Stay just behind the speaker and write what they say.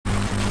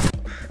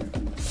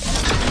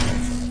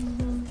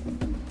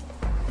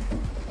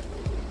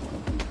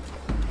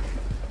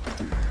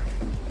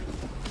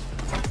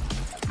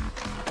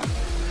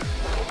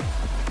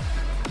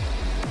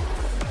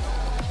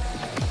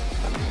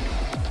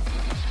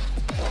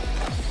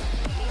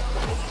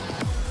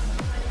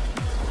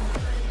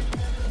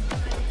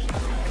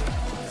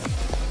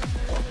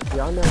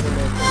y'all never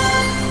know.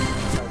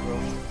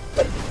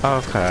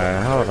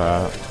 Okay, hold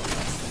up.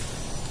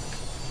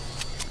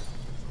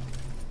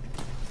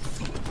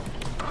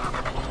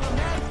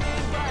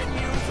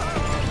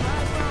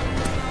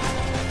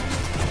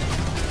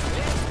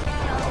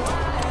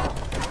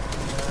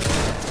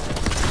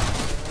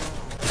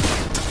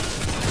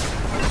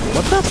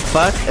 What the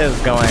fuck is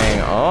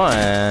going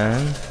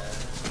on?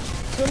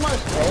 Too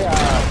much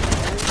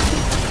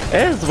chaos.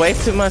 It is way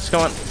too much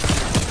going.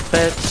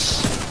 Bitch.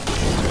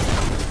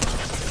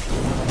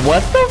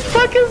 What the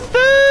fuck is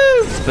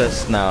this?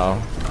 Bitch,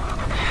 no.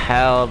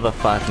 Hell the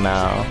fuck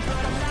no.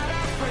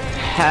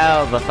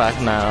 Hell the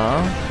fuck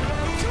no.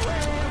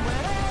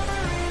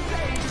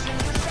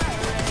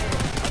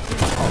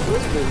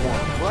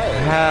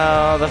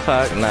 Hell the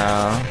fuck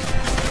no.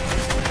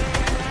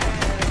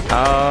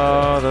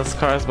 Oh, this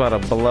car's about to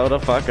blow the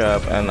fuck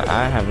up and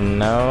I have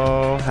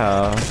no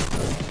health.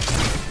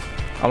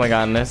 Oh my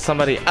god, and there's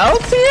somebody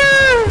else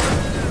here!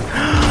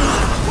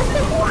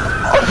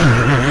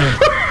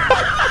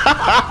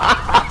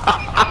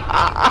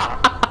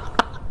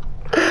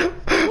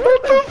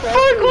 What the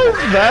fuck was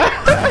that?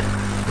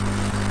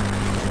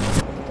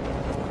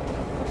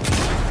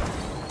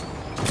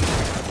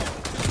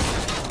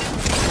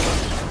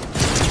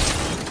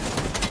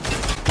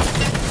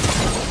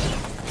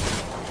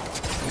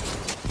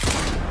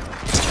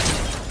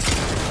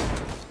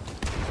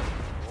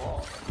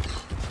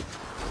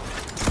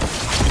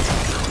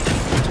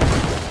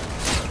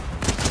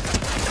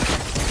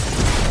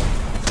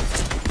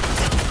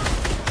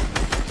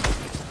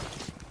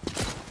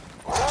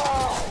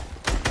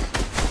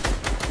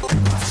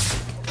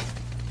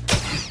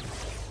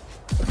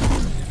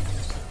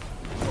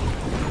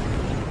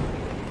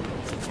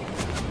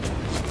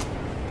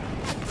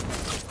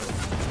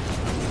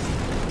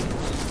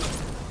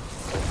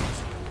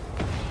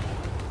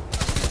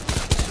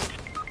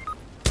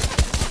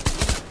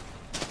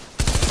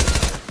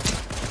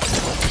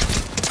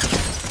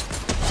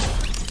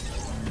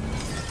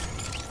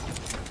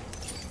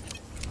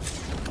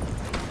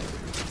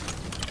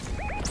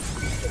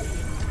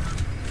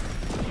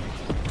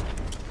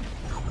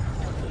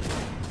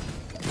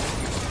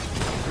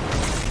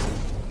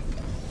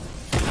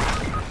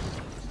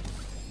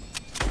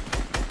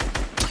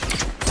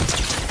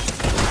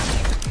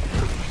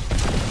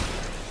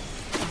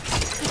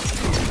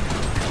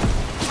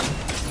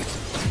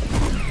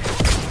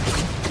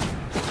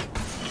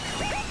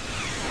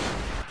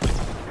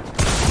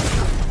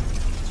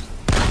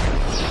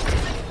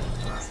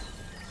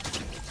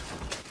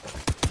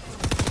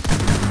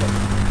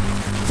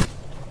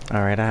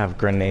 Alright, I have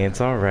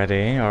grenades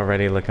already.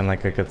 Already looking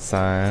like a good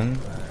sign.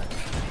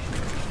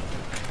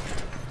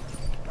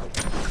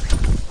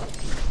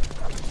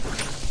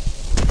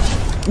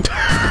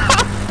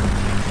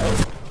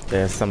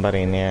 There's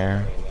somebody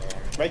near.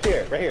 Right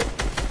here, right here.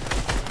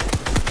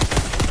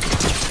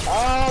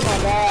 Oh my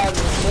god.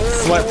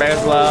 Sweat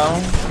bear's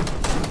low.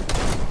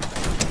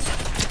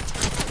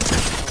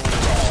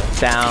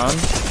 Down.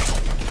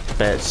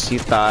 Bitch,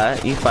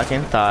 you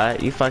fucking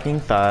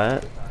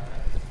thought.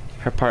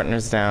 Her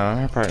partner's down,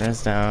 her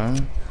partner's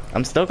down.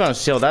 I'm still gonna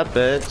shield that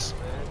bitch.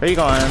 Where you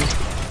going?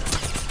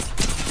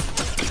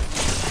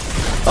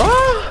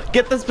 Oh!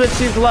 Get this bitch,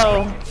 she's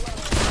low.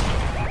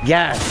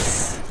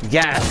 Yes!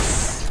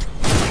 Yes!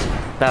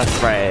 That's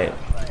right.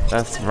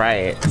 That's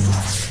right.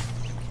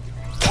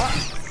 Ah,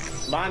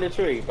 behind the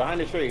tree, right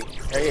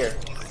here.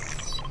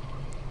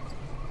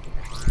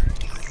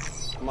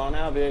 Come on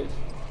now, bitch.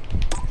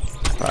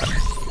 Fuck.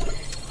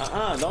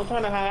 Don't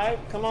try to hide.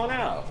 Come on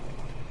out.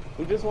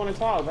 We just want to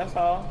talk, that's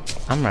all.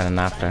 I'm running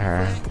after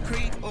her.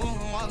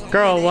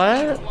 Girl,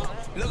 what?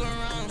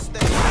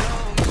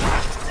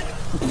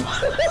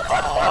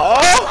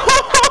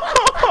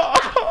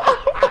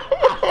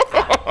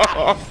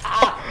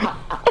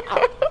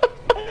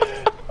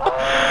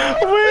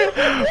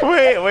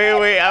 Wait.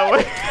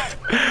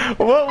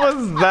 What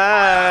was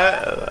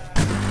that?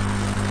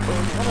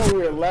 I'm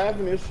over here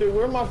laughing and shit.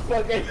 Where my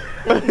fucking...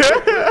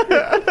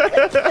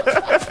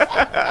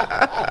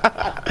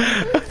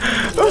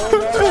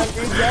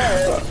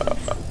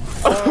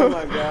 Oh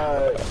my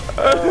god.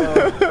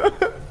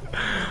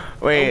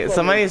 Wait,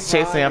 somebody's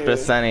chasing after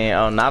Sunny.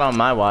 Oh, not on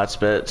my watch,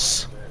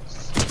 bitch.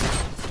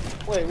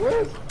 Wait,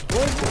 where's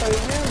my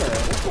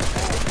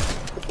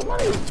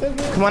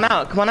hammer? Come on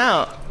out, come on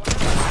out.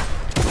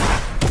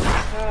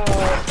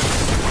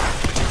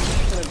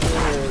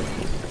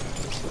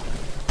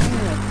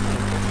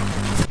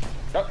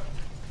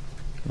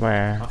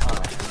 Where?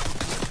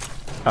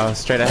 Oh,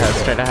 straight ahead,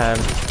 straight ahead.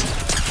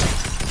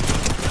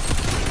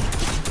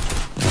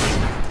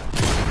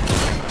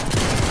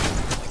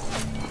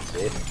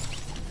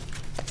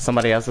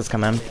 Somebody else is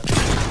coming.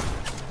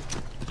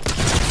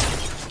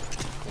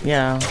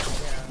 Yeah.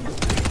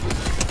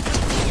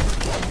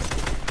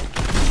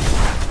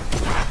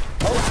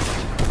 Oh,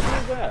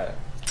 who's that?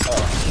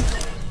 Oh.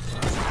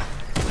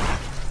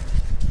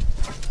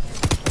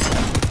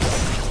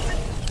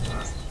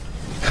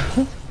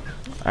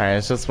 Alright,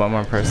 it's just one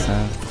more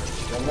person.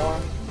 One more?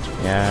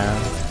 Yeah.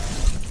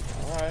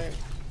 Alright.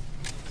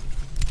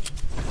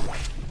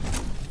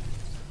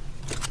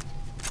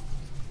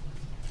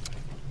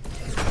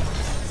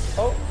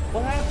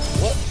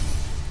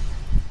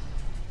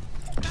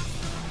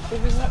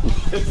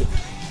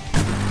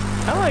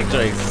 I like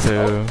Drake's too.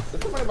 Oh,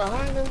 is somebody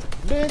behind us,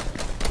 bitch?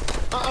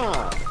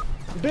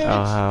 Bitch.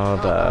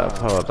 Oh,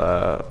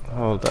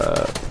 hold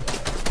up.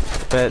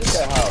 Get Bitch.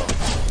 that hoe.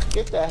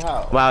 Get that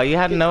hoe. Wow, you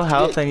had no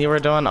health and you were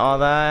doing all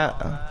that?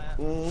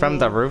 From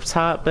the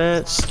rooftop,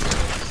 bitch?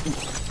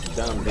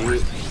 Dumb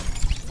bitch.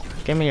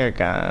 Give me your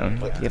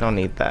gun. You don't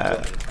need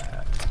that.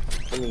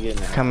 Let me get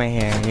in there. Come in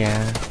here,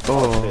 yeah.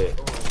 Oh,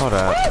 hold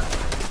up.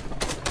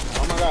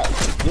 Oh my god.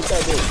 Get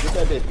that bitch. Get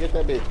that bitch. Get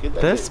that bitch. Get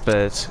that This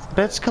bitch.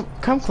 Bitch,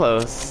 come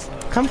close.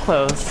 Come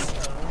close.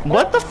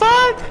 What the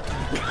fuck?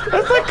 It's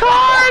a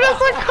car!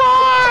 It's a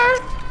car!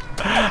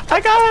 I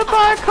got hit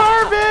by a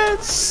car,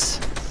 bitch!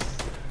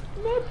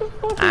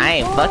 I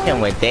ain't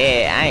fucking with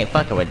that. I ain't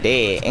fucking with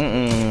that. I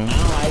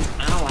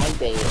don't like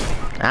that.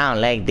 I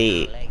don't like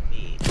that.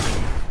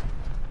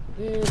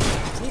 Dude,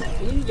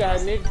 you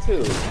got Nick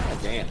too. God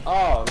damn.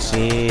 Oh, no.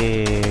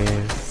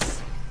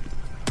 Jeez.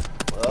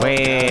 Well,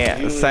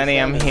 Wait, Sunny,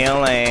 I'm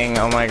healing.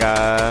 Oh my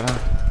god.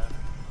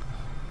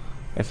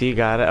 If you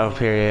got it, oh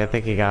period, I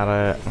think you got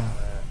it.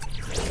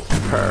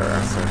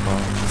 Per circle.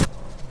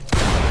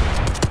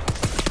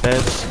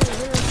 Bitch.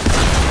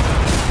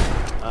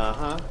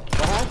 Uh-huh.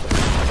 What happened?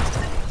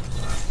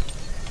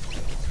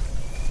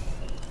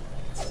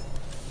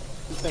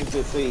 You think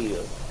this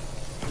is?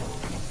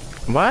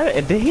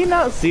 What? Did he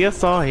not see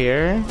us all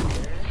here?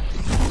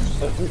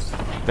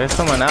 There's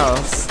someone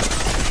else.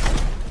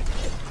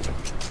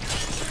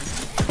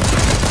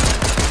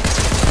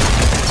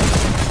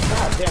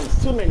 God damn,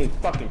 it's too many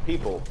fucking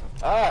people.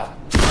 Ah.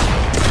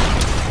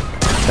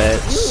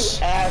 Bitch.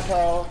 You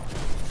asshole.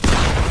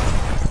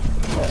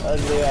 That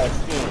ugly ass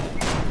skin.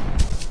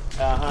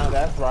 Uh-huh,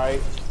 that's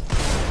right.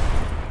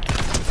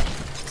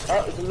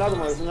 Oh, it's another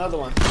one, it's another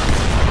one.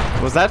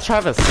 Was that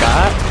Travis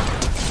Scott?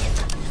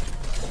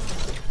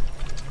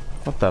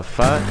 What the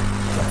fuck?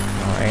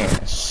 Oh,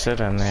 ain't shit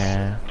in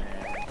there.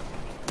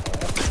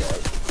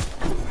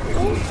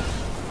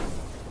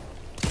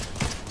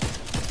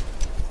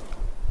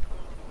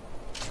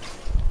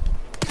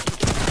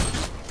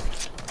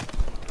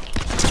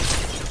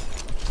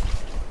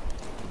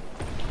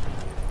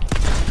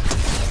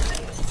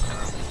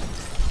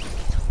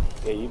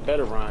 Yeah, you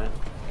better run,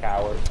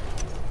 coward.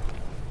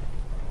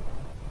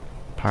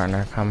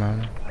 Partner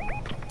coming.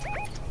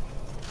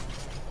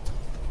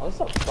 Oh, it's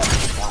a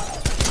fucking god.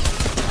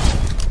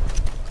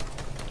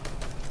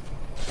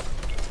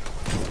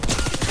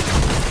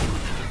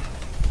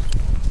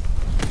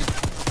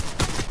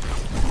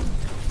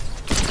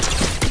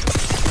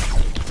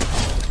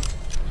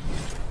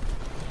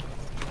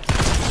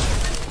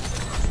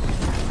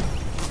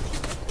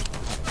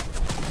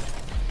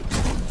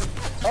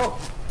 Oh!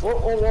 Whoa,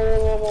 whoa, whoa,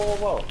 whoa, whoa, whoa,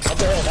 whoa. Up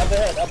ahead, up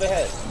ahead, up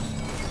ahead.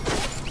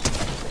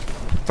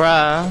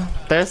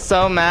 Bruh, they're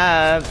so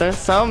mad. They're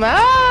so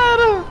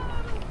mad.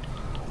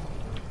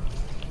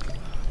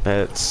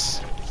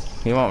 Bitch.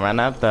 He won't run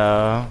up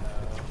though.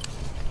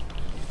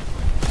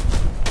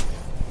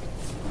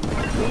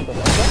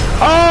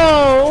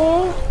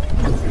 Oh!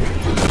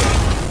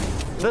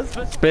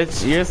 This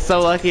bitch, you're so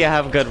lucky I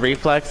have good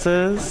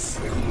reflexes.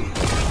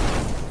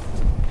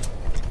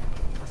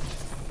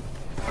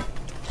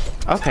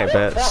 Okay,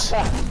 bitch.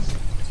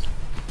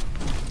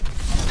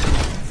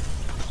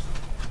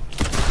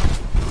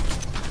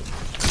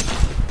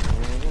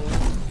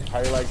 How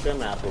you like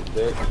them apples,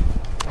 bitch?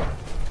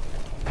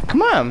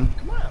 Come on.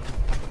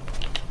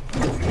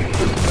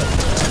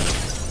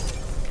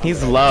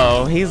 He's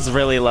low. He's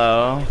really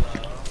low.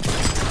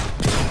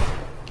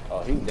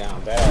 Oh, he's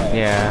down bad.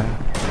 Yeah.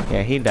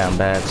 Yeah, he down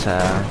bad,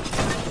 child.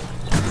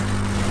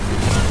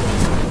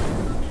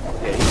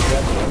 Yeah, he's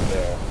definitely up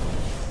there.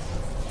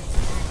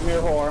 Come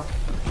here, whore.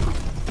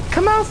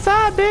 Come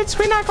outside, bitch.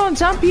 We're not gonna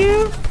jump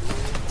you.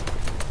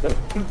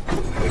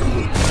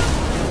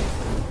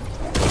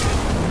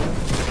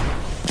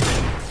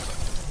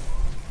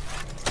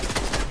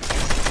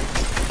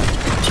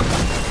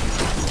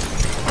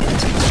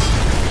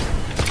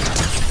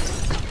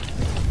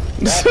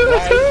 That's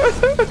right.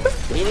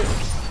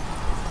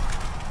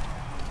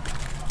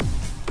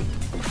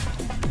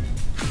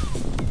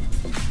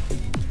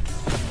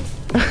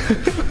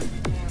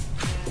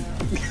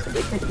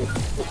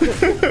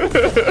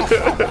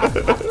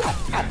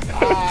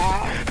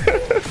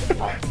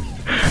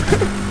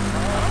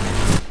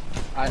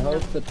 I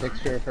hope the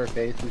picture of her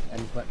face is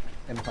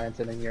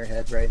implanted in your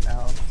head right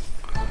now.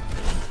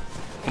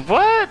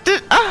 What?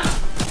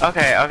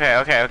 Okay.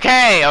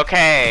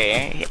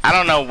 I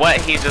don't know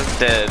what he just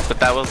did, but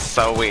that was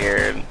so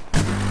weird.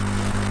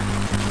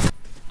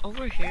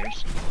 Over here,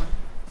 someone.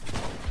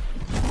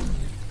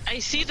 I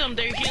see them.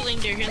 They're healing.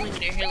 They're healing.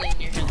 They're healing.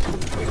 They're healing.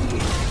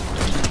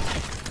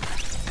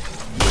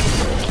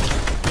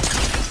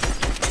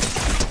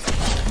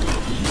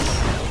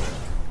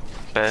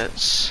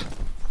 Bitch.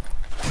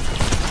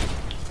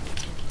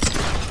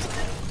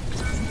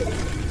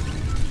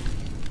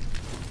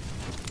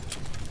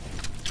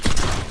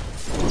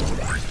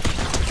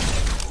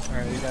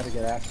 Alright, we gotta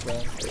get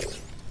access.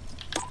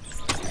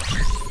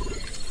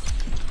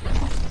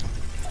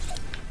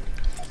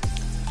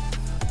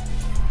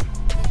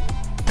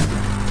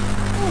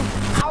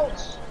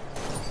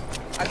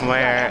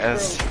 Where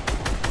is?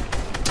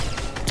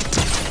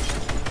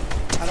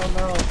 I don't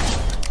know.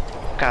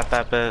 Got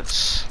that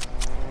bitch.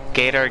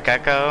 Gator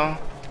Gecko.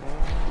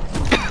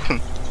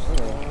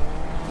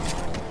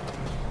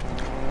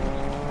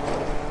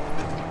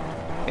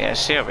 Yeah,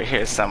 she over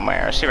here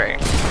somewhere. She right.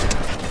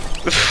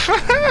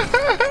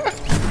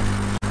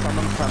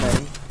 Someone's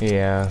coming.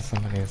 Yeah,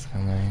 somebody's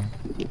coming.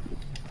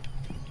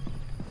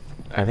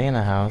 Are they in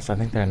the house? I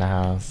think they're in the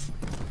house.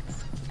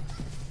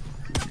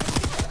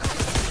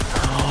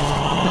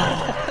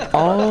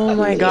 Oh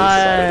my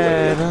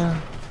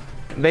god.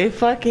 They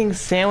fucking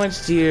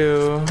sandwiched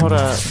you. Hold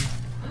up.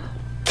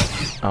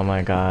 Oh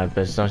my god,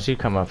 bitch, don't you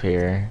come up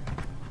here.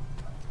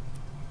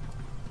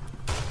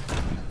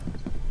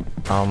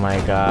 Oh my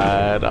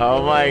god.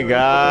 Oh my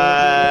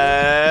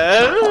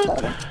god.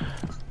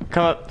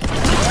 Come up.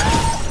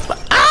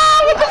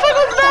 Ah! What the fuck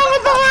was that?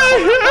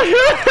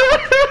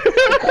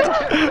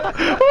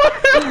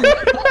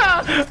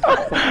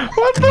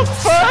 What the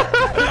fuck?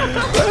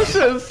 That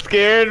shit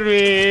scared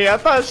me. I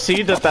thought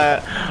she did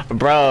that.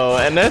 Bro,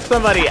 and there's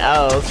somebody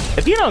else.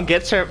 If you don't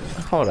get your...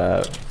 Hold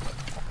up.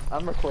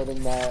 I'm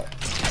recording that.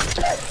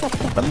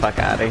 Get the fuck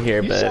out of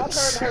here, bitch. You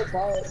shot her in her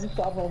butt. You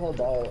shot her in her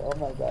butt. Oh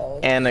my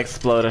god. And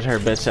exploded her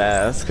bitch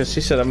ass, because she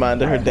should have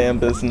minded her damn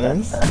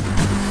business.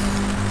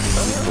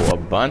 Oh, a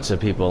bunch of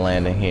people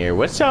landing here.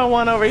 What y'all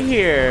want over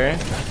here?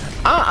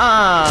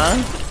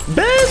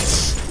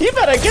 Bitch! You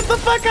better get the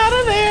fuck out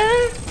of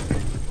there!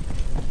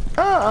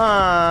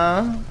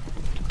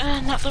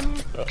 Not them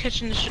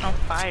catching this shit on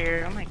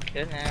fire. Oh my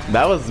goodness.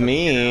 That was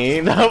me.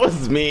 That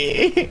was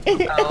me.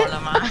 Oh, never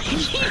mind.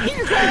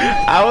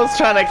 I was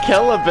trying to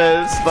kill a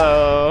bitch,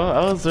 though.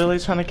 I was really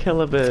trying to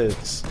kill a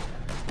bitch.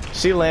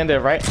 She landed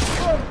right...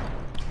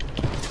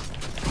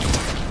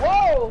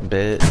 Whoa!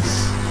 Bitch.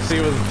 She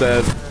was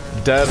dead.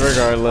 Dead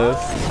regardless.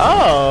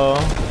 Oh!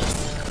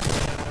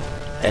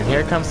 And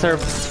here comes her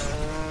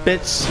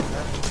bitch.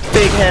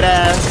 Big head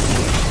ass.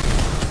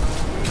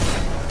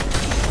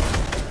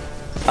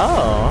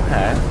 Oh,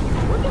 okay.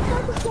 What the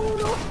fuck is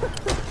going on?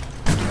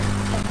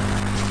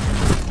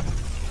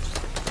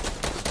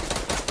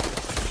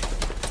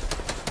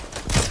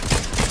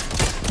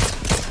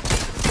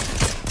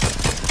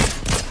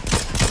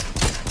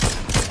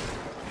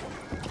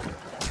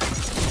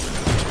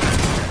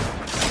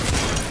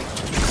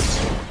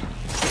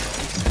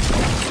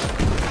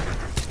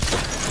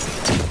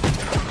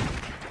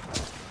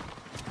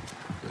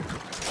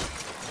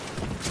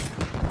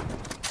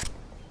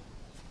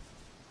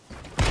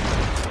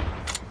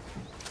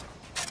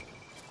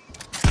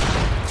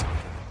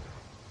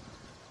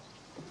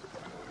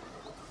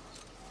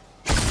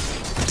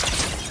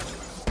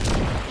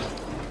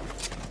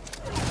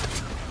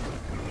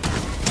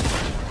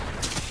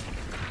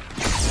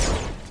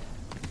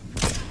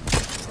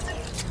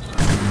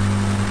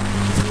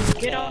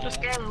 Get all the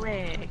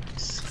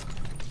scallywags.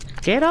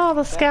 Get all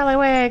the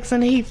scallywags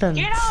and heathens.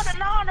 Get all the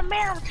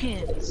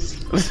non-Americans.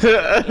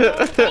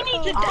 They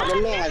need to die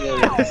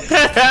now.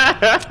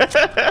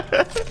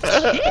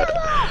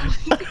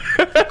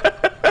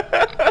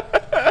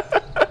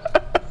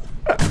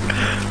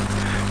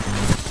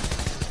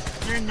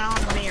 They're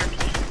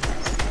non-Americans.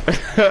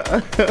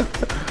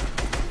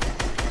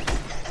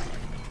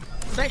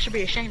 They should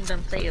be ashamed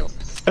of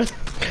themselves.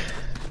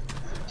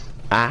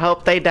 I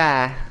hope they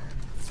die.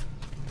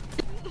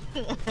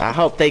 I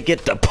hope they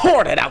get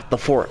deported out the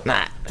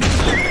Fortnite.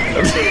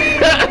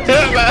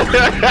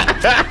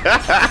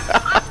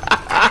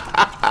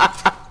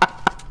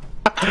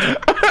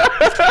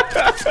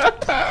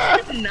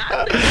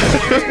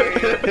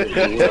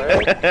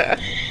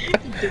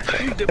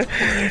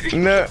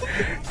 No,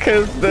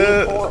 cause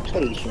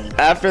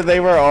after they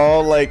were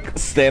all like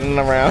standing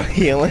around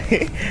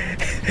healing,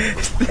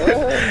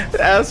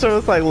 Asher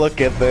was like,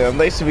 "Look at them;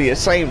 they should be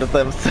ashamed of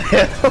themselves."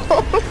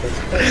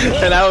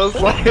 And I was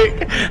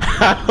like,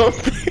 "I hope."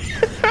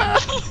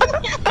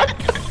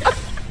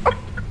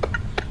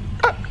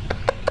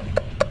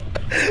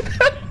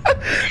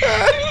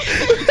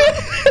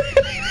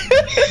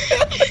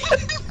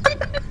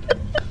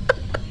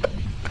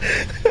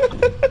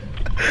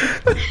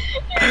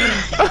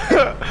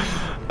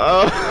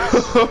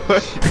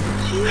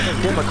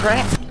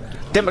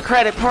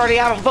 Democratic Party?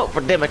 I don't vote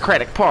for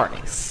Democratic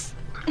parties.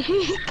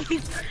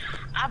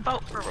 I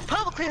vote for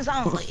Republicans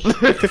only.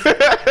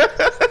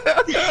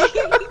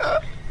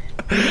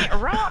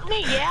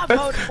 Romney, yeah, I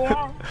voted for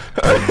him.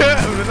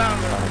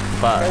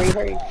 Fuck.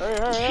 Hurry.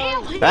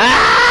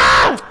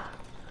 Ah!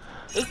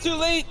 It's too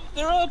late.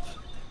 They're up.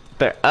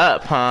 They're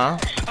up, huh?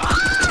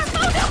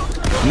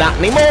 Not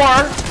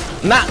anymore.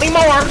 Not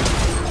anymore.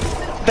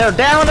 They're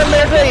down and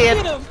they're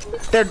dead.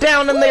 They're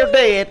down and they're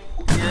dead.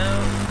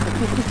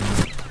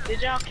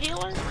 Did y'all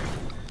kill her?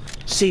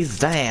 She's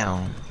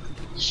down.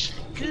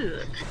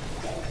 Good.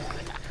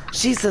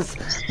 She's as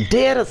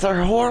dead as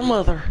her whore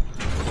mother.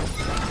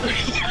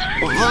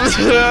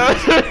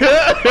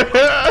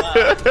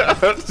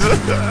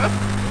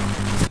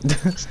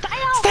 Stay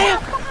off my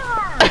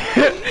farm!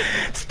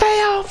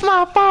 Stay off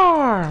my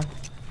farm!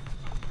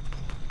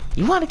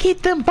 You want to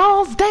keep them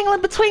balls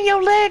dangling between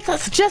your legs? I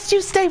suggest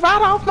you stay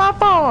right off my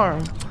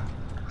farm.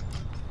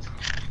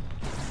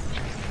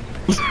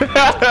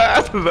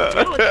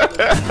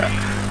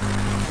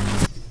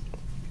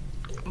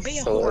 Be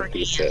a whore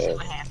again, see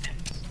what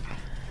happens.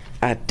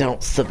 I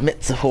don't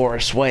submit to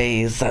whorish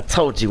ways. I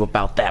told you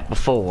about that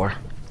before.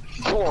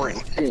 Whore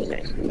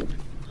in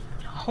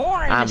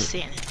the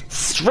Senate.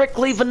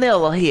 Strictly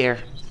vanilla here.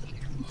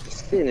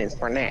 Sentence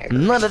for next.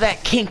 None of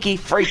that kinky,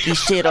 freaky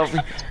shit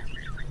over.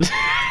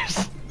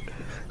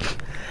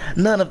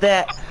 None of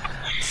that.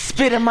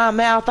 Spit in my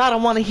mouth. I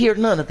don't want to hear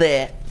none of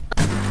that.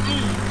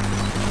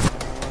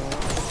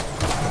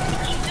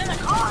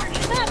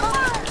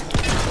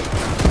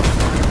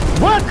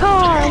 What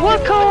car?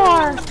 What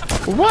car?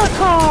 What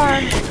car?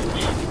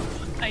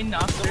 I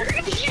knocked her.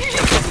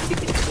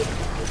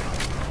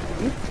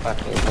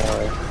 Fucking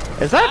boy.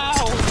 Is that?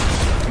 Ow.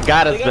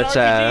 Got us, They got bitch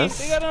an ass.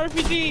 They got an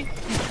RPG.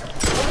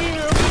 Over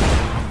here.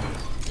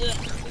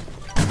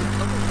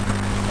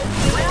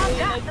 Well, I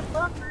got the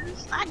fuckers.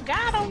 I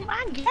got them.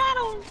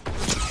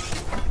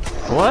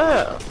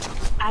 What?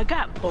 I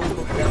got both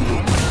of them.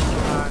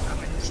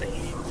 I'm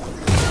insane.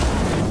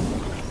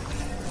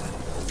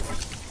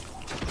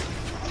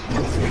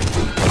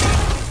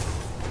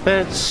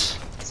 Bitch.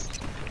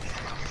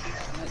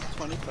 That's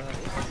 25.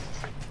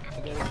 I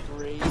got a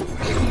great.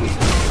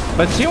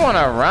 But you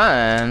wanna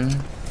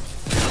run.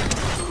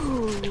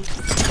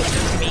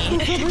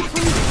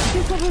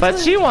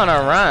 But you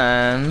wanna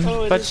run.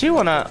 But you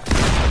wanna.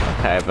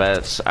 Okay,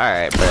 bitch.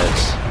 Alright,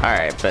 bitch.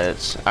 Alright,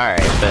 bitch.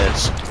 Alright,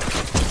 bitch.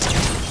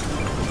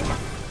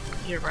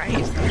 You're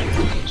right.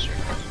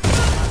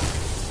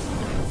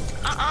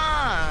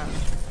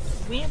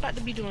 We ain't about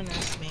to be doing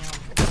this, ma'am.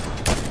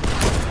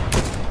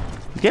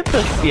 Get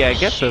this, yeah,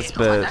 get this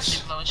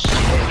bitch.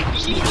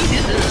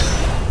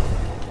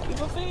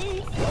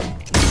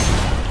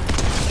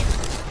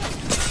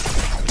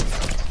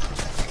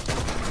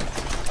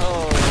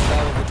 Oh,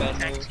 that was a bad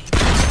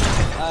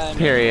move.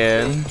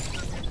 Period.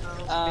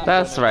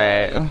 That's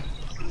right.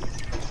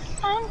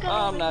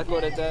 I'm not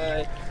gonna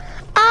die.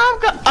 I'm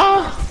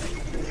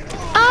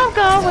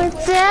going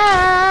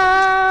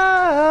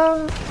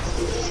down.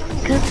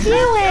 'Cause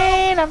you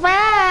ain't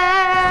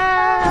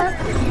around,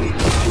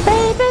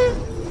 baby.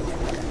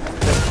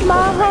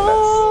 My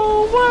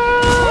whole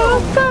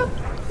world's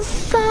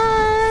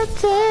upside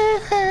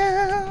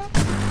down.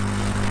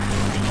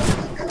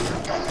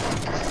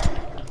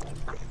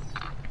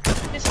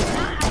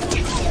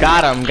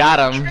 Got him, got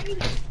him.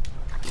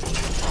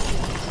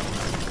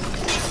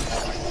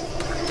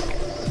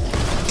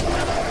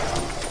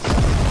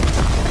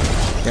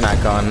 You're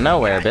not going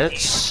nowhere,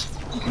 bitch.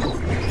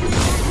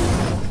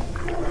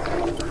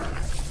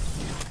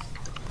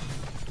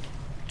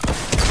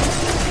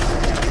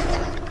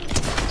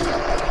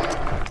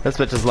 This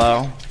bitch is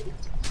low.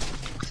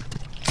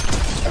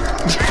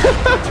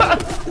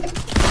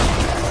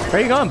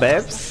 Where you going,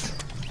 babes?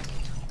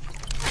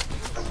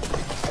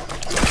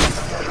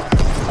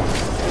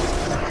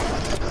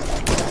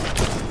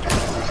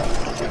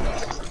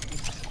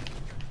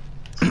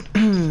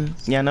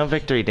 Yeah, no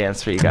victory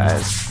dance for you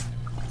guys.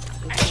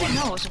 Actually,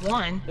 no, it's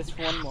one. It's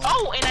one more.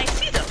 Oh, and I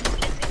see them.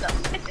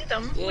 I see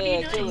them. What are Yeah,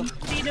 you kill doing? them. What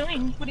are you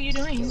doing? What are you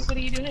doing? What are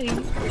you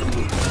doing?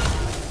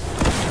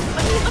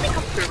 Let me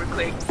come through real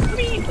quick.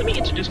 Let me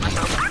introduce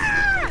myself.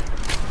 Ah!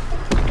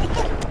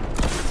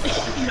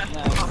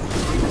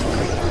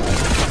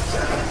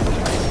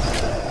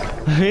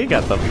 He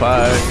got the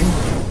bug.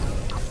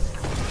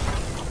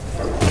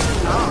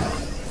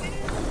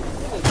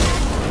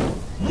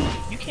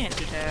 You can't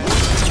do that.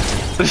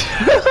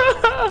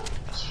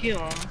 Kill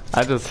him.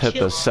 I just hit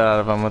the shit out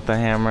of him with the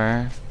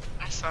hammer.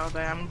 I saw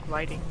that. I'm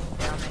gliding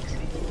down next to you.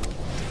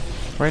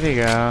 Where'd he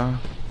go?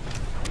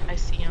 I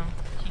see him.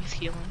 He's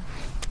healing.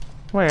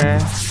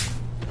 Where?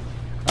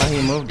 Oh,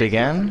 he moved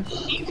again?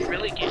 He's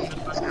really getting the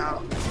fuck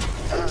out.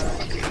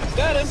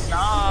 Got him!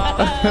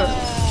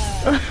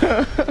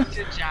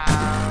 Good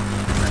job.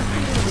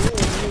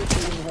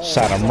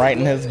 Shot him right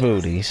in his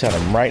booty. Shot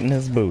him right in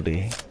his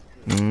booty.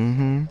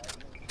 Mm-hmm.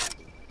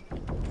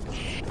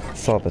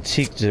 Saw the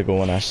cheek jiggle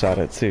when I shot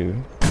it too.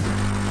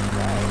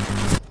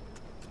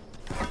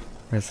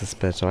 Where's this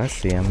bitch? Oh, I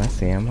see him. I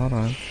see him. Hold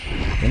on.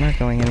 You're not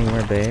going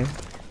anywhere, babe.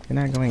 You're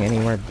not going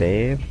anywhere,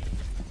 babe.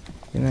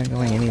 You're not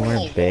going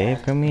anywhere, babe.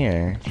 Come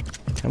here.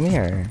 Come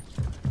here.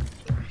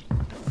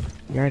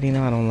 You already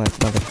know I don't let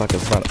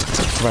motherfuckers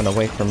run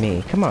away from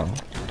me. Come on.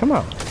 Come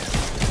on.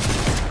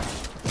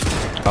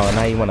 Oh,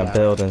 now you want to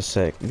build and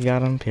shit. You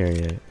got him?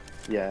 Period.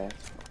 Yeah.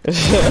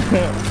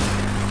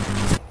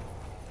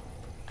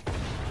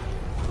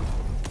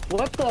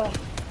 What the?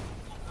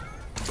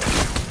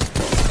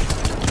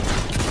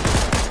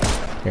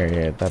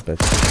 Period. That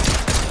bitch.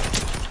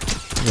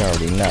 You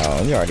already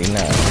know. You already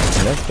know.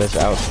 And this bitch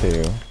out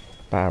too.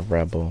 Bye,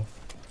 rebel.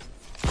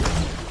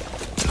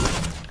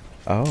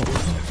 Oh.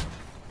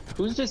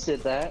 Who just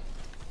did that?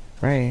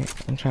 Right.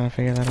 I'm trying to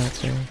figure that out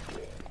too.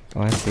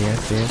 Oh, I see. I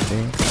see. I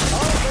see.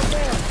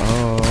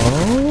 Oh.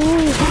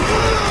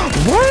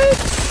 What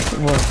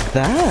was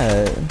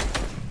that?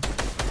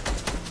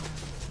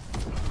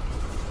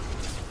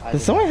 Did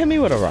someone hit me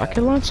with a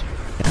rocket launcher?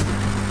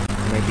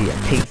 Maybe a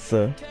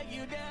pizza.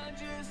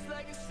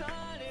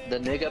 The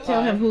nigga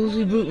Tell him pie. who's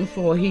he rooting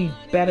for. He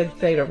better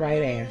say the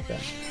right answer.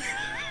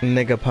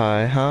 Nigga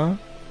pie, huh?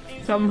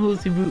 Tell him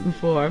who's he rooting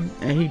for,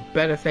 and he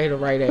better say the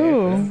right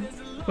Who? answer.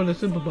 For the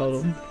Super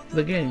Bowl,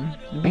 the game.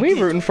 We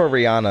rooting for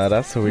Rihanna.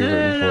 That's who we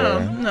rooting for.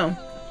 No.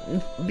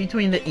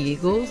 Between the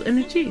Eagles and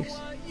the Chiefs.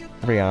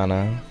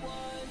 Rihanna.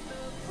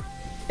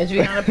 Is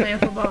Rihanna playing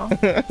football?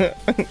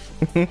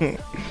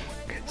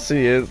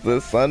 She is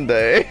this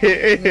Sunday.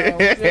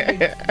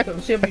 No,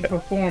 she'll be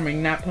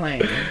performing, not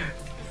playing.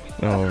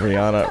 Oh,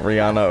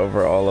 Rihanna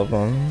over all of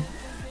them.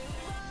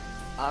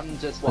 I'm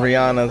just watching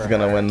Rihanna's for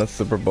gonna her. win the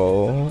Super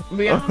Bowl.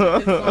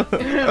 Rihanna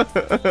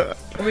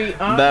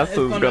That's is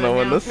who's gonna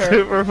win the announce her-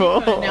 Super Bowl.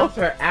 She's gonna announce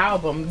her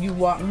album. You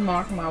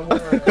mark my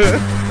words.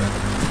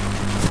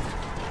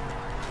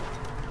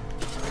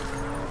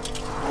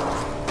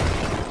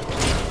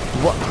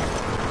 What?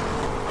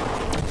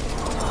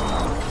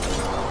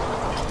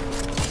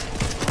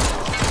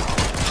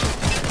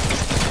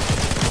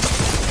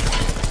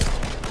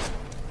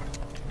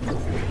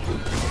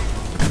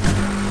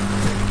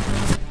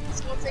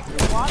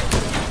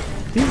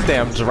 These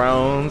damn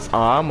drones. Oh,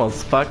 I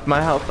almost fucked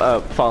my health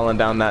up falling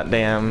down that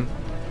damn.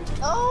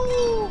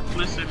 Oh,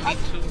 Listen, me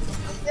too.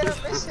 did a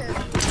mission.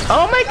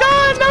 Oh my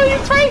god, no,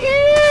 he's right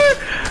here!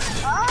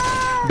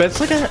 Ah! Bitch,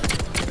 look at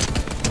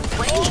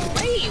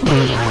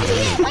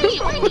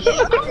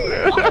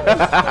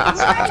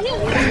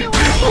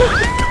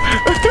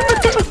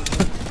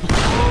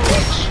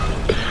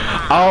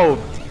Oh,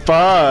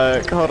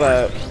 fuck. Hold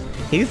up.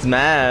 He's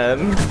mad.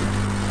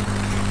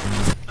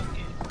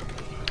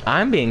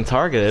 I'm being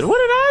targeted. What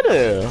did I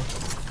do?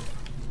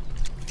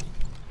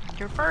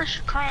 Your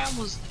first crime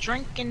was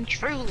drinking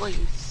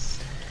Trulies.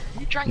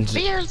 You drank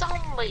beers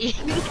only.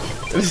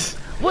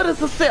 What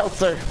is a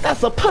seltzer?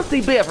 That's a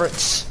pussy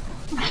beverage.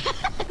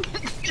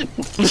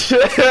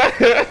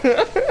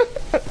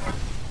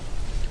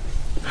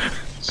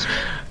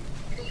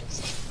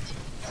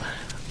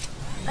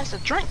 That's a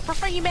drink for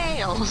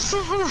females.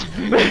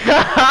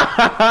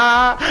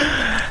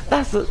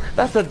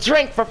 That's a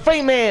drink for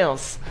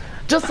females.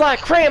 Just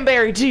like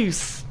cranberry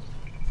juice.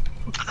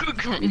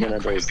 You know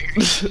those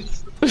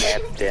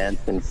tap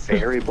dancing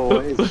fairy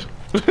boys?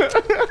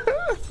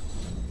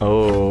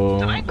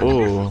 Oh,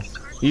 ooh.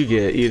 You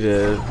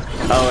did.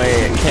 Oh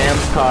wait,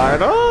 Cam's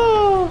card.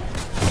 Oh!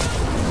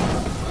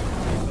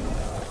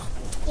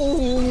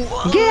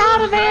 Get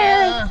out of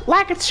there!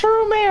 Like a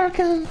true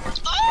American.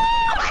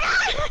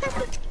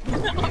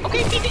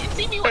 Okay, he didn't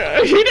see me.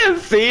 He didn't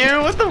see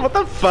you? What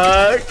the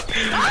fuck?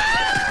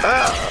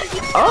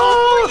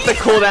 Oh, the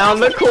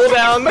cooldown.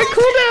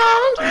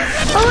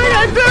 Oh my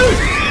god, dude!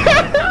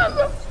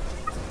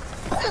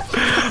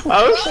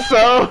 I'm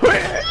so...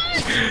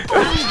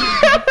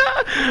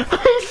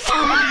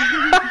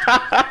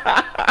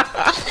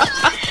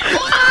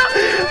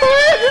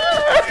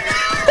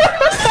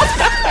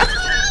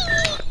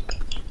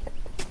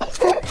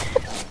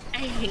 I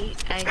hate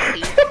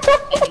games.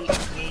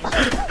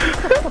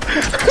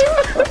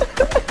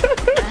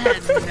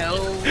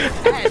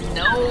 I had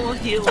no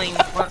healing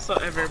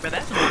whatsoever, but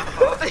that's my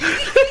fault.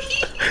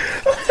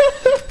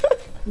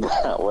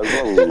 That was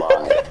a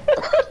lie.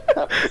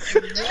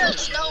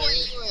 There's no way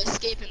you were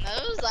escaping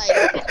those. Like,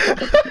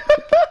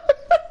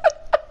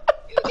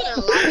 you were gonna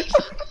allow me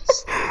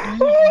focus.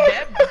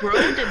 That bro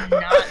did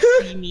not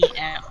see me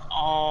at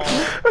all.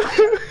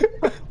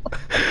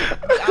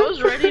 I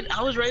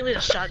was ready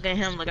to shotgun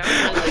him. Like I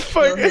was ready to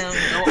kill him,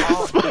 go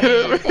all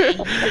in, and he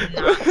did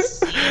not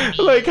see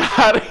me. Like,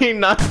 how did he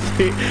not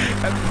see?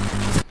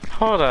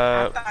 Hold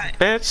up,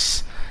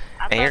 bitch.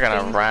 And you're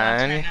gonna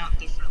run.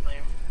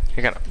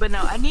 You're gonna. But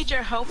no, I need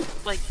your help.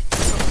 Like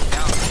something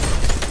else.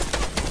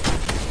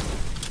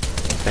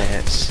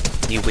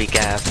 Bitch. You weak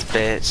ass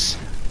bitch.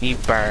 You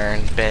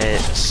burn,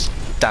 bitch.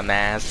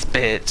 Dumbass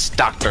bitch.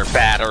 Dr.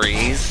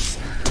 Batteries.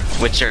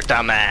 With your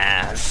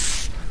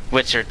dumbass.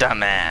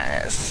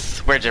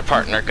 Where'd your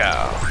partner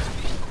go?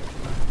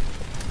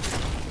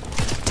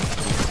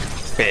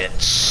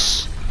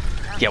 Bitch.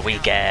 You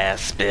weak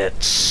ass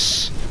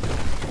bitch.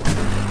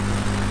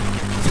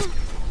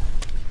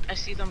 I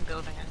see them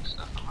building and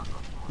stuff.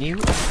 You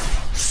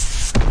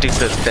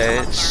stupid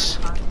bitch.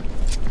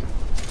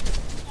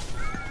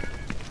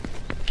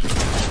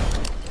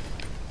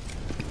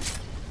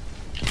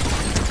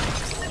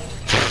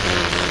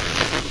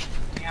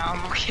 Yeah,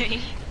 I'm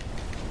okay.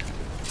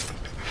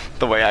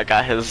 The way I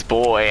got his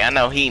boy, I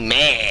know he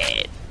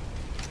mad.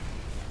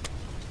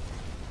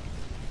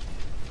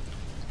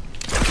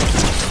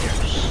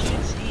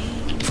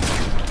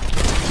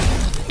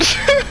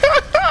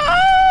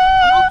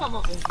 I'm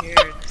over here.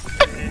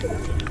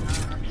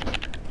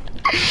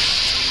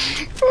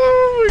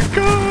 Oh my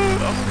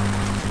god.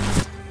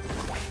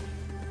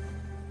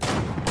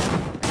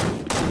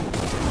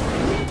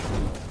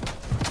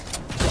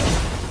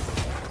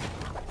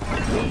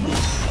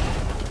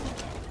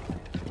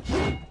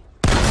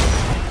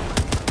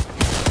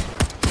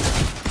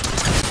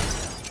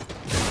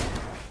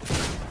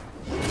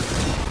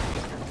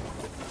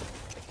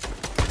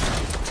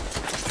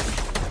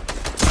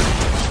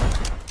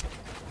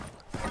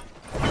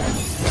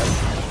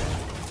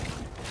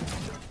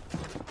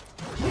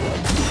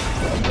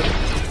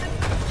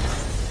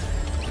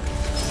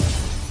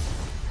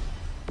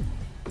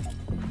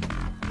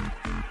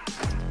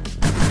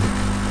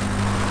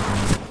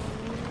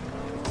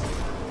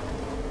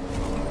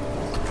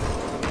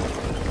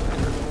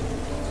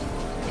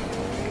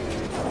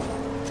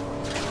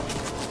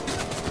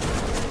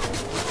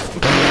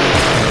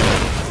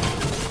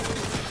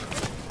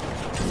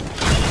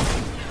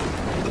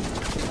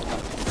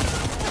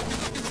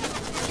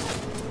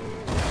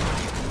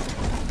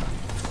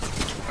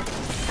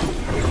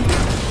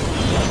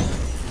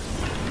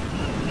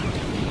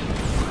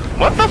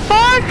 What the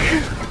fuck?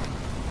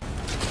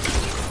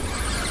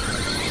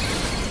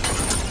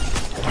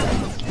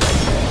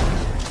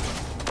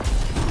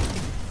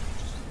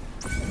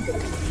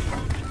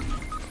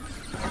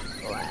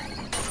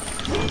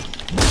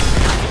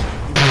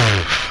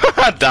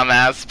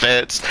 Dumbass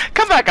bitch.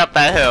 Come back up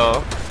that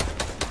hill.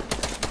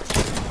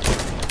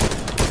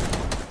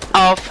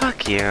 Oh,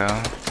 fuck you.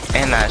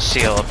 And that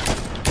shield.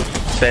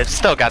 Bitch,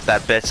 still got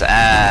that bitch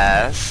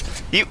ass.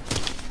 You.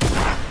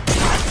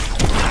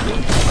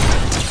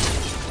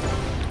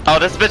 Oh,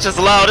 this bitch is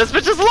low. This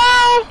bitch is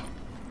low.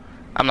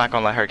 I'm not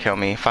gonna let her kill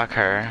me. Fuck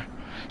her.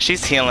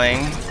 She's healing.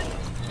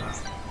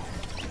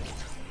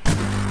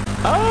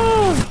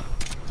 Oh!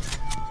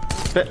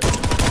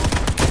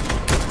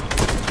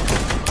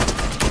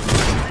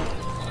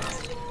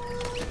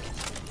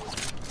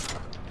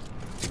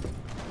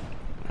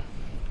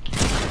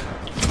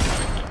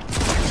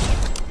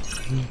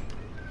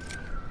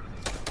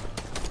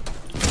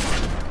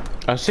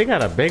 Oh, she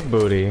got a big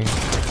booty.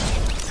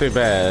 Too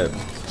bad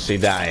she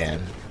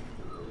dying.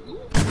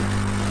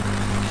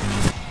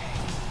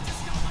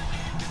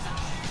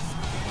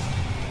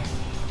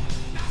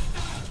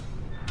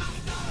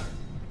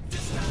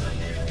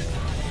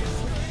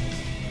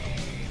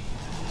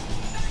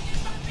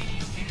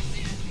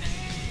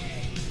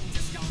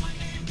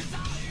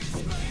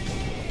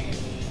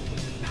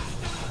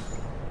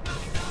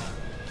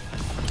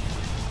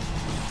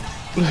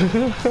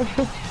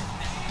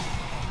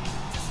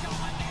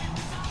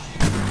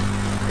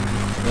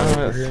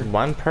 Oh, it's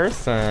one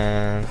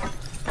person.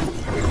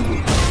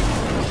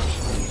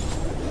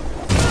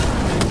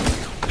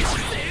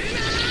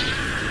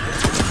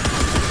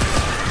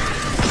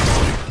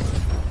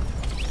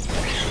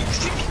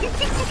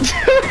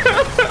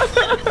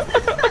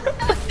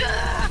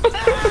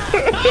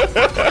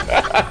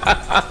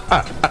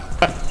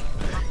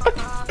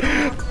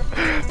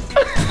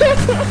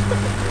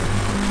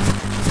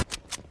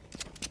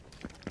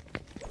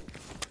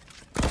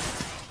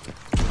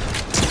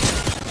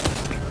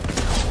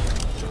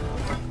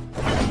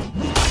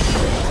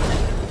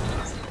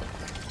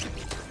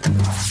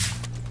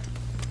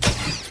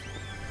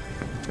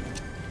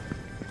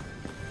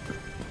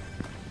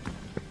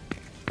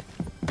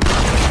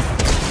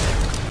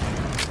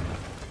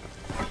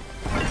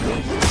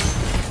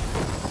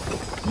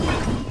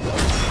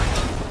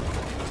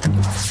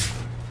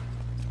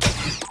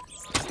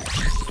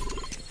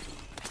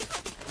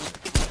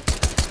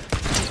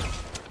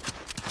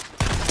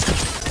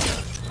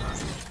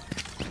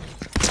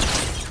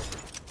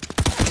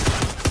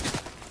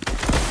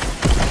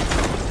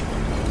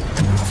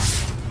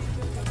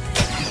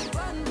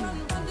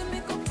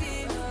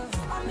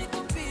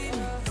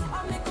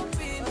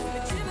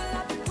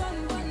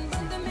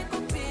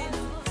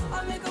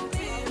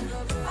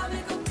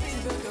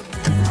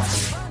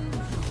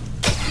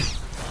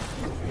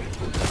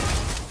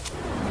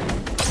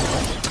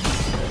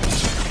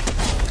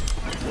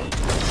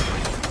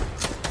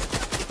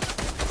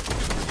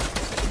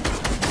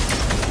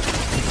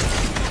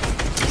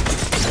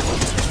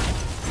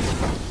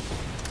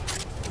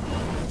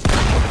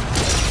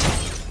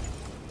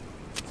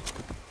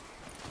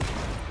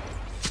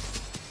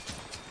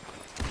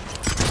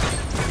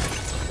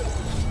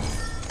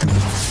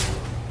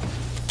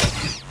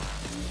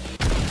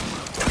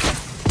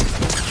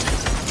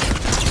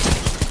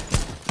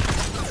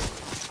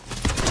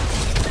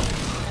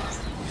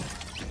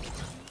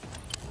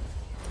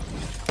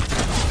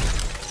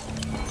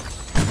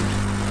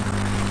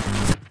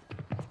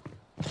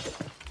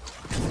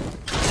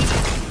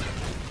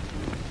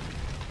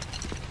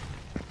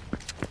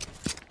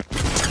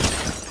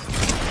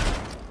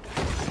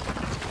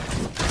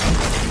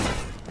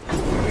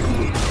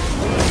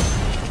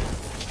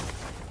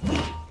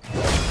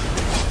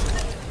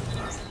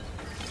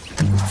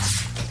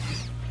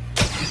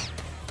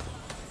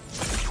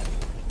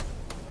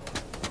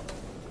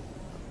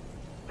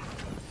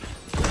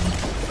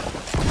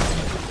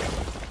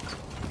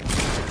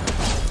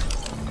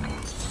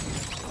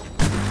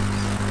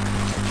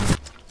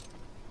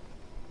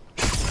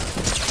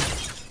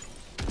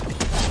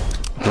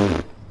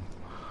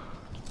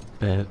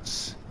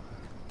 Bitch.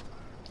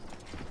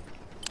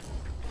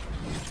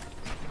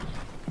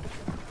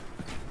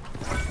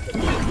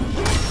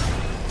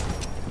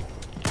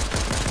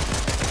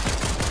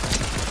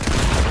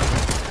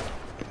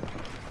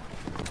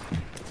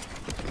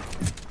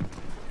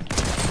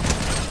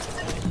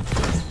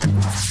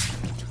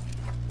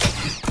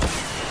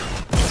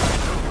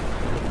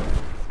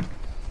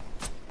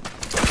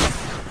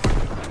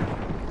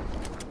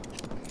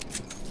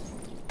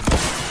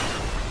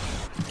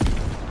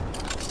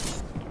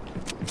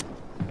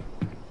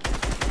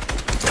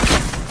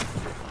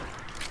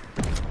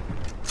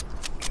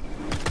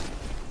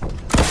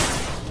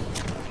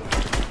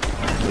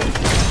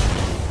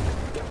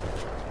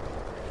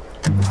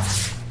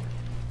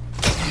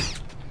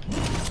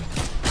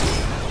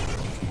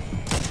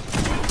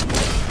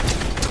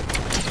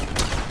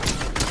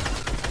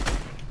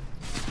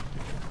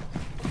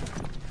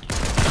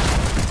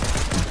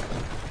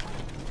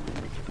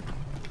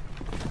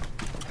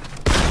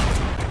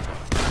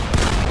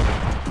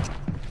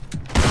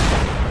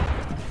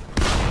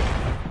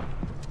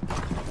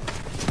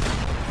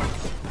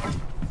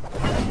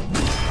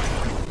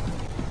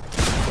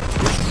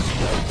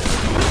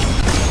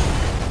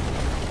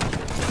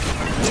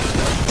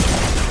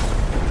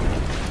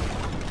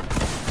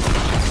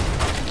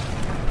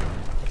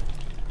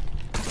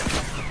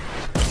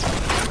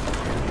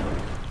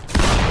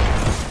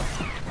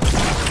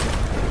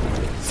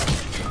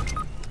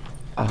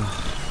 Oh,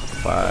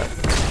 fuck.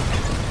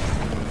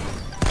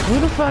 Who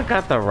the fuck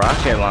got the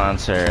rocket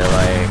launcher?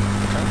 Like,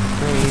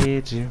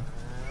 afraid you.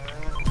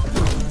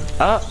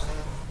 Oh!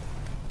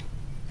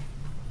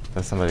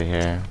 There's somebody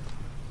here.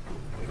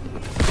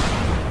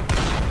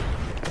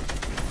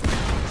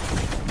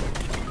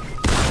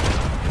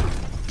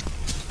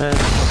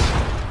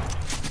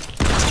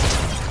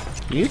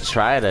 You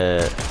tried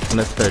it,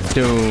 Mr.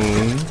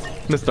 Doom.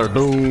 Mr.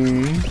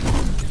 Doom.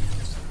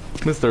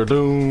 Mr.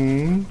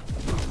 Doom.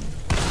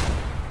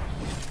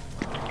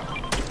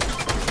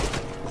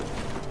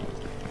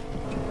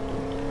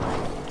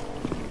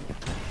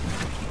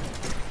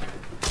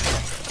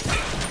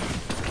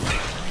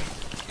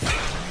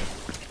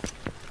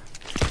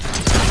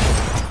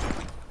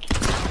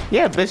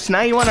 Yeah, bitch,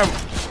 now you wanna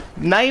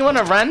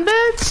run,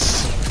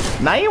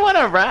 bitch? Now you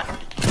wanna run?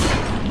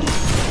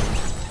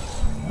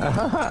 That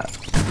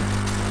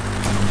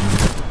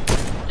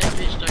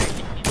bitch started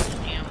hitting me with the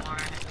DMR,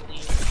 I had to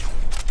leave.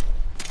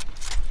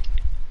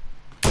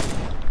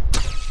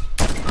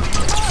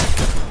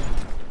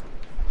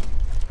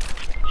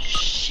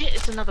 Shit,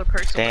 it's another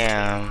person.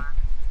 Damn.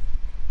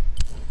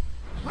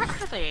 Where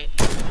are they?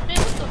 Man,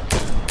 what the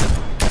fuck?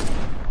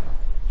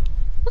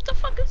 What the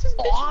fuck is this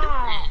bitch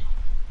doing?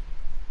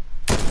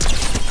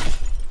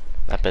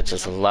 That bitch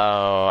is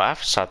low.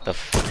 I've shot the.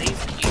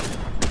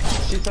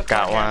 She's up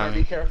Got on camera, one.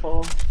 Be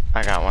careful.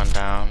 I got one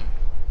down.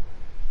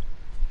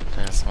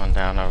 There's one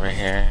down over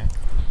here.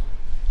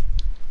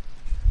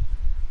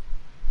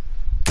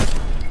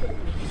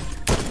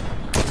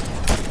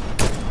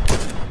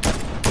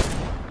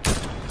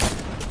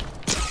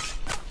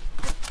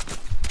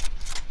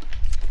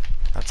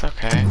 That's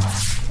okay.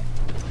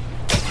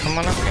 Come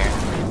on up here.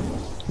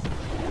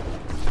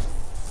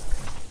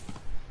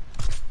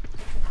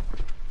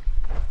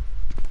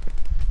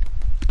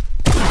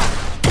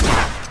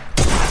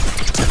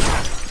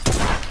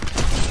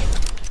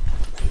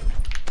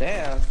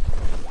 Damn.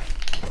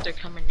 They're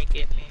coming to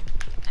get me,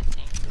 I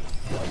think.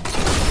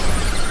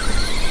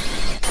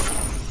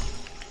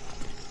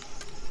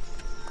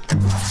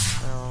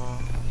 Oh,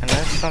 and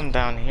there's some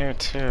down here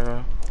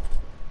too.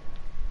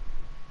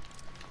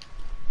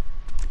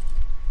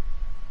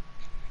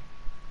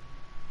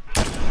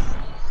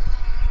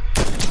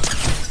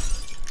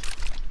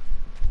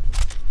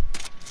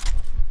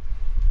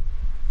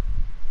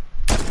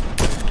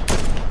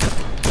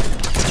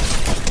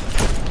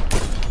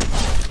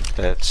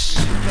 Bitch.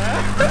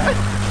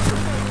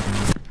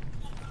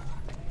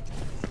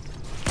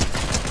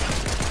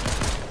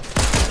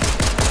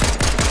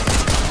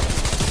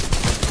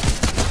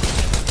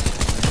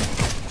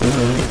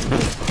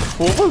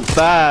 What was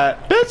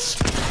that? Bitch!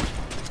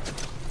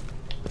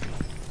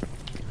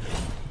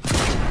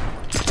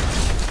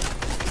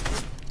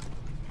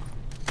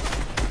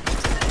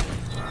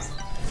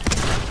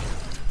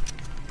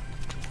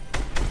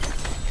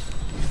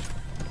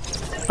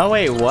 Oh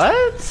wait,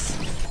 what?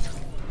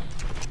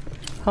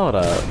 Hold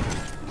up.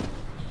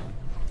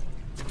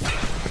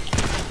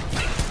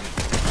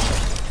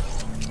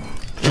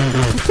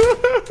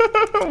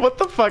 What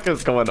the fuck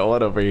is going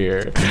on over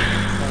here?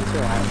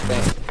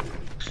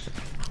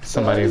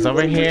 Somebody's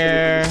over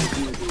here.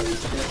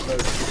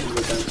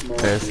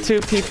 There's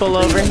two people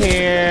over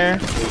here.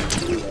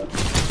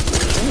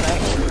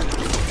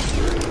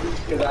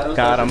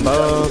 Got them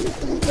both.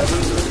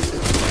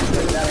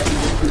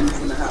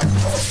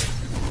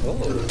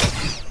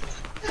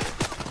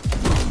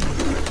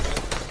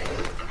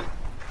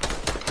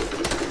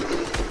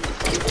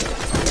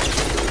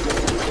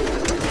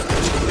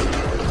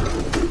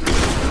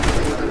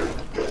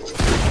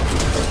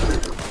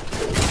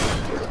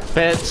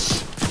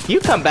 Bitch,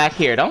 you come back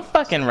here. Don't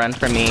fucking run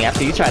from me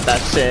after you tried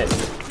that shit.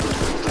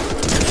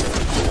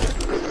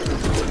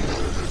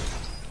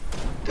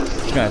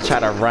 You're gonna try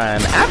to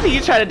run. After you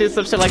try to do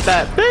some shit like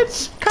that,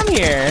 bitch, come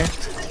here.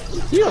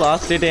 You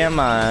lost your damn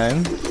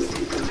mind.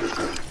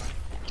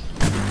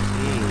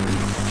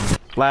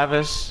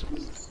 Lavish.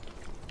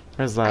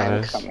 Where's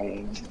Lavish? I'm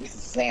coming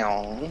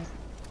down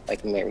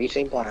like Mary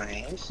J.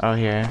 Blige. Oh,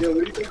 here. Yo,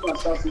 what do you think about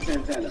Saucy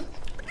Santana?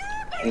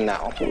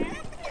 No.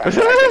 I'm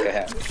not think of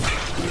him.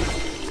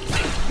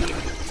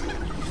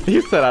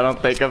 You said I don't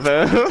think of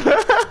him.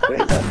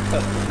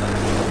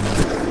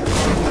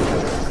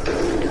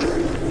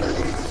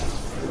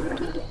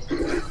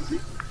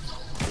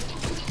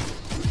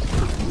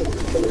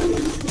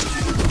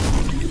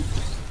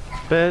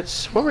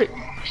 Bitch, what were you?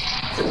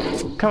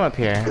 Come up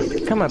here.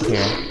 Come up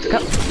here.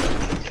 Come.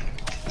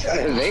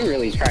 They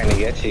really trying to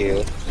get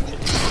you.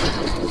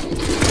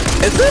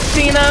 Is this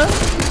Gina?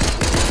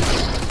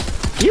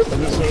 You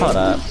hold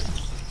up.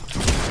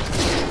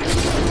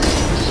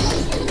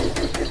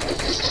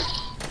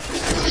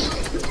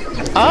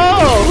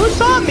 Oh, who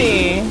shot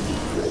me?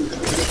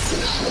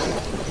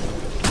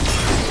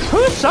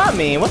 Who shot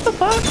me? What the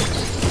fuck?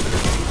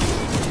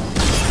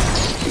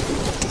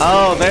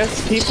 Oh,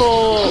 there's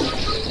people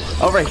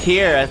over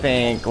here, I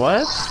think.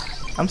 What?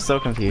 I'm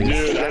so confused.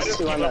 Dude, I just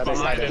went on the other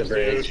side of the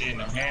bridge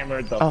and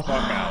hammered the fuck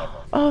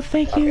out. Oh,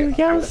 thank you.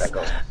 Okay, how did Yes. that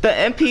go? The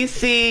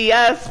NPC.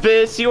 Yes,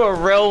 bitch. You a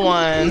real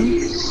one.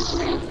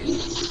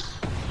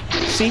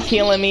 She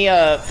healing me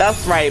up.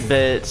 That's right,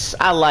 bitch.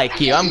 I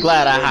like you. I'm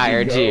glad I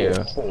hired you.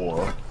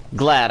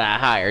 Glad I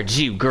hired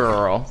you,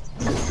 girl.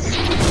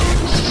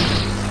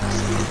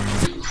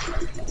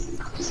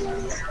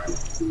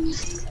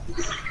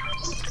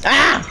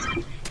 Ah!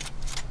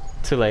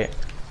 Too late.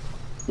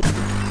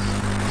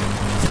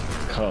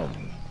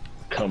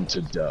 Come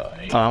to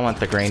die. Oh, I want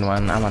the green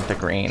one. I want the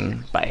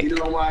green bike. You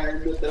know why I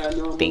admit that I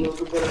know I'm a Ding. little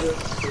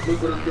competitive?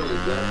 Look what I'm doing,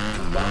 Zach.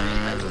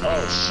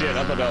 Oh shit,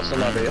 I thought that was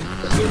somebody.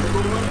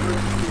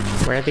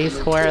 Where are these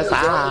scores?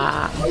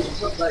 Ah!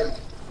 Like,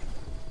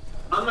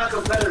 I'm not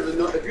competitive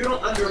enough. If you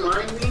don't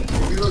undermine me,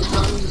 if you don't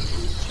tell me,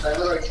 like,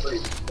 how do I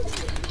explain?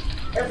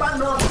 If I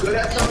know I'm good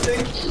at something,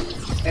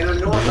 and I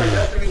know I'm like,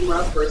 that's gonna be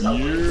my first time.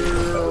 Because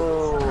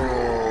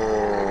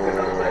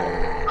I'm like,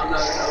 I'm not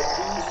gonna help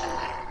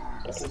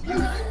you. That's a you.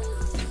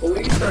 But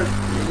when you start,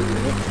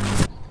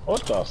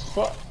 What the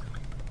fuck?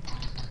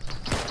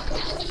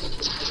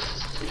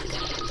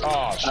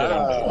 Oh shit,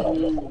 I'm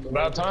dead.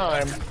 About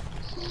time.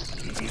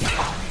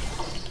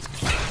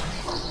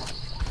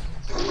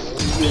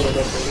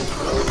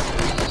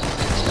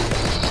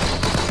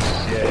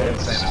 Yeah,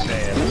 insane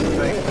fan.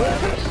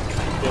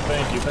 Yeah,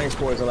 thank you. Thanks,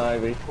 Poison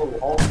Ivy.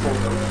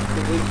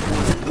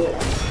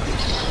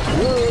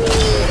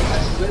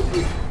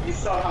 you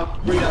saw how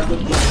great I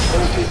looked like.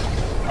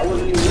 I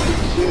wasn't even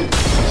looking good.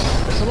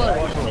 Somebody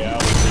watching me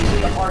out.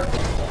 The hard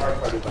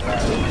part is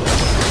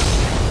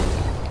behind.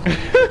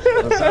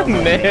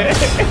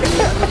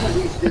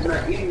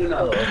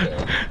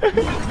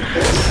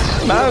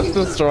 Now it's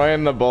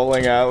destroying the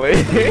bowling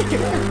alley.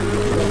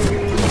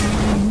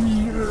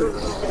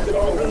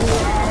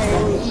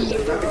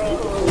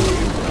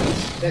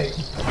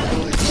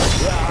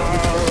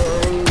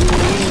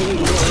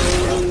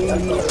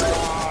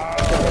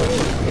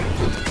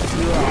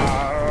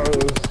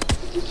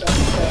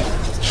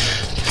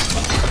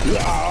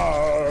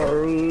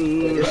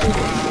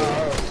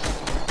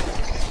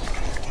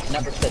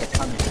 Never said it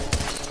coming.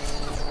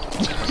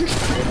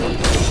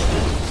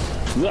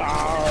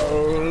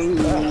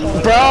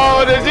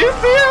 Bro, did you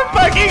see her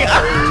fucking...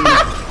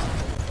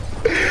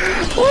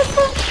 What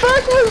the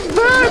fuck was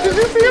that? Did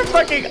you see her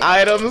fucking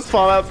items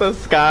fall out the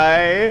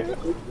sky?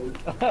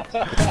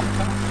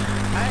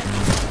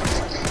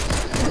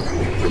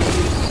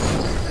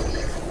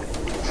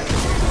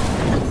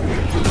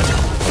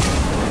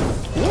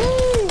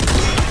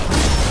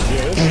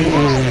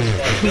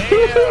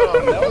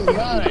 Damn, that was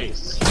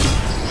nice.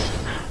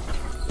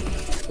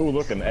 Ooh,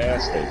 look, an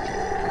ass station.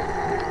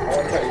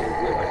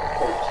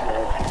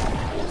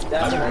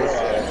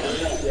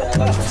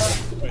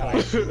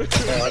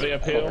 Are they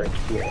uphill?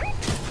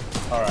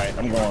 Alright,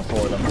 I'm going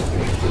for them.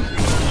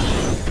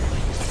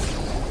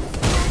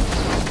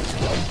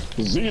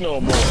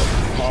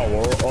 Xenomorph,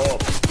 power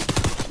up.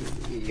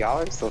 Y'all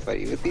are so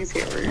funny with these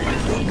hammers.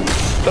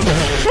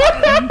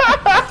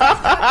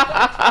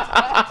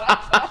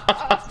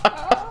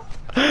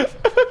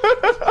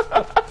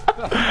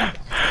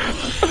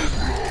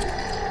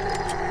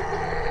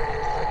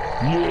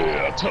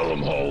 Yeah, tell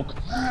him, Hulk.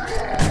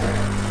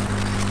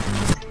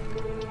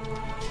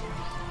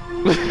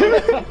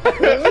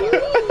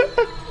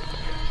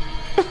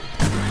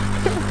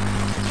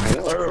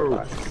 I know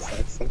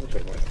that's such a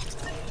good one.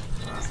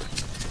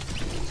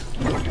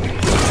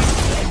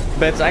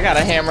 Bitch, I got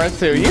a hammer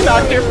too. You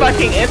knocked your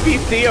fucking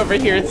NPC over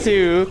here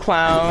too,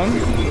 clown.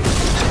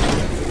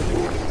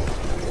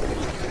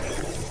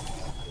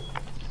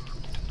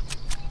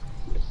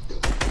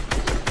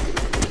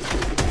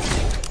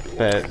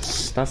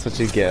 Bitch, that's what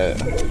you get.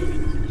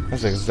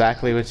 That's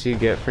exactly what you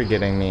get for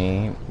getting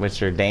me with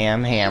your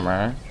damn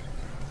hammer.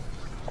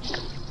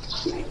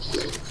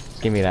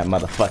 Give me that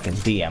motherfucking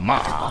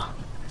DMR.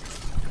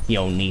 You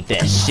don't need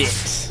that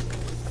shit.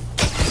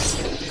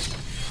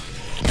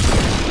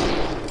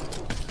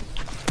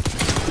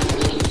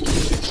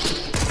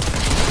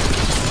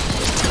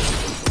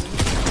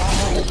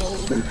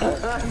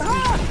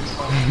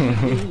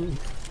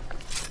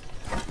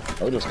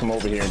 I'll just come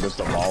over here and just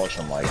demolish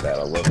them like that.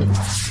 I love it.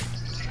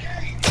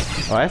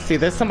 Oh, I see.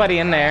 There's somebody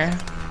in there.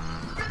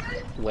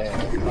 Where?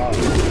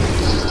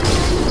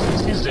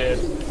 He's dead.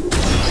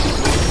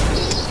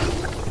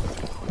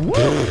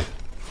 Woo!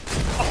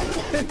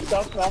 It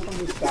jumped off from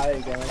the sky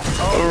again.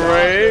 Oh,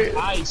 Right?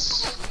 God,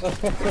 ice.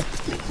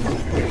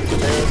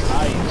 There's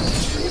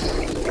ice.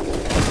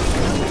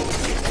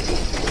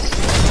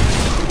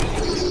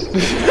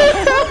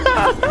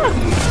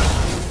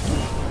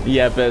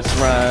 Yeah, bitch,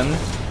 run.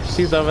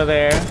 She's over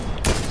there.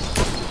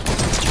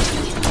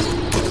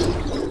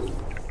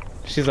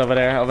 She's over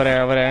there, over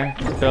there, over there.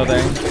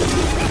 Building.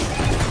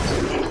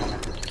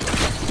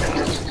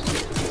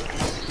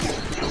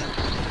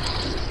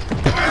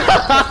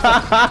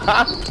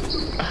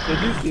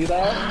 Did you see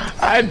that?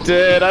 I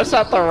did. I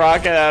shot the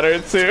rocket at her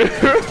too.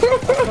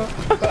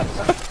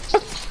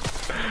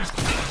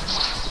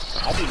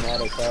 I'd be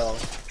mad as hell.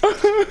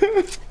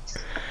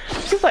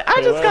 She's like,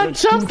 I just got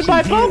jumped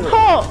by both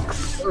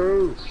Hulks.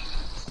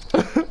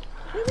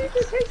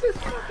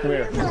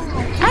 Where?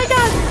 I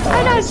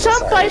got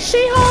jumped by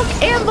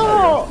She-Hulk and the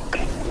Hulk.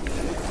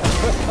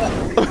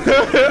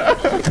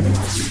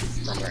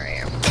 Where I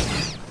am.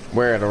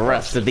 Where are the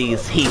rest of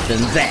these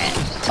heathens at?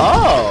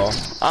 Oh,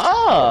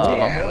 oh,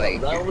 Yeah,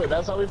 like,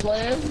 That's how we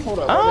playing? Hold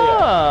up.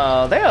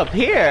 oh, they up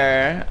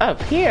here,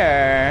 up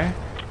here.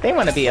 They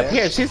want to be up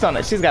here. She's on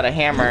it. She's got a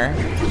hammer.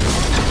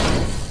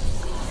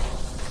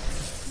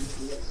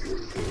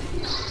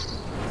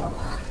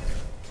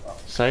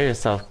 Show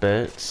yourself,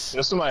 bitch.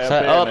 There's somebody So,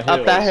 up there in the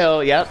up that hills.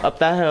 hill. Yep, up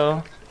that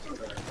hill.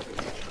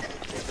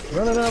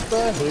 Running up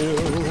that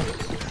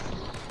hill.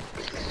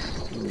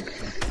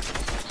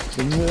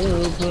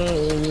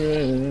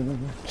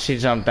 She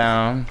jumped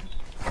down.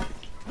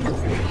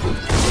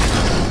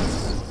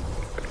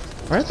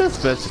 Where'd this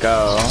bitch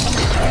go?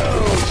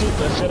 Oh, shoot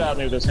the shit out of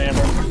me with this hammer.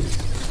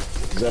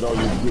 Is that all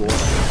you do?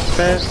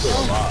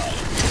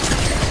 Bitch.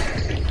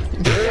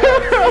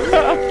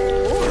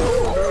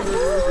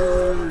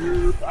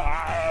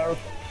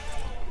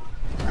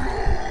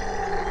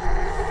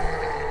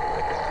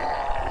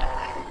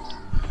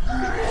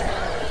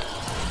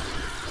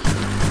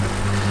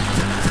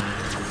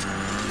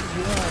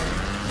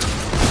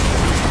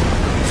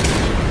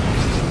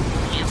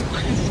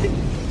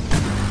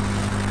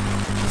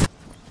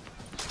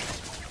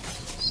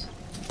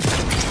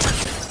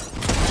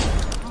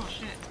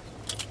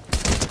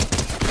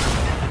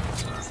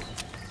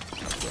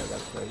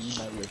 You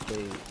know your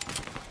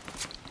fate.